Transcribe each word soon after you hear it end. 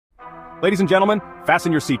Ladies and gentlemen,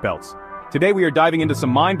 fasten your seatbelts. Today we are diving into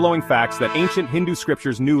some mind-blowing facts that ancient Hindu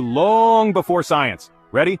scriptures knew long before science.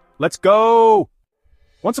 Ready? Let's go!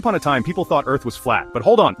 Once upon a time, people thought Earth was flat, but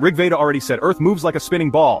hold on, Rig Veda already said Earth moves like a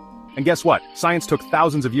spinning ball. And guess what? Science took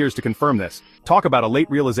thousands of years to confirm this. Talk about a late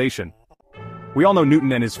realization. We all know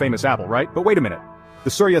Newton and his famous apple, right? But wait a minute.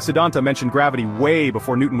 The Surya Siddhanta mentioned gravity way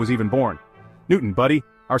before Newton was even born. Newton, buddy,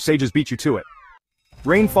 our sages beat you to it.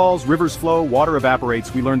 Rain falls, rivers flow, water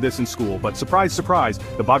evaporates, we learned this in school, but surprise, surprise,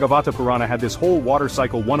 the Bhagavata Purana had this whole water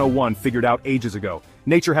cycle 101 figured out ages ago.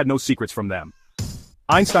 Nature had no secrets from them.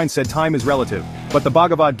 Einstein said time is relative, but the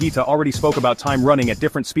Bhagavad Gita already spoke about time running at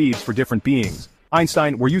different speeds for different beings.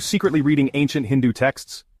 Einstein, were you secretly reading ancient Hindu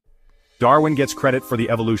texts? Darwin gets credit for the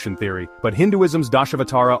evolution theory, but Hinduism's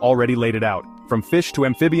Dashavatara already laid it out. From fish to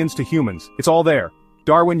amphibians to humans, it's all there.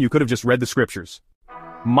 Darwin, you could have just read the scriptures.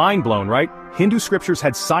 Mind blown, right? Hindu scriptures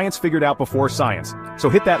had science figured out before science. So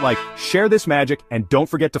hit that like, share this magic, and don't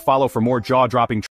forget to follow for more jaw-dropping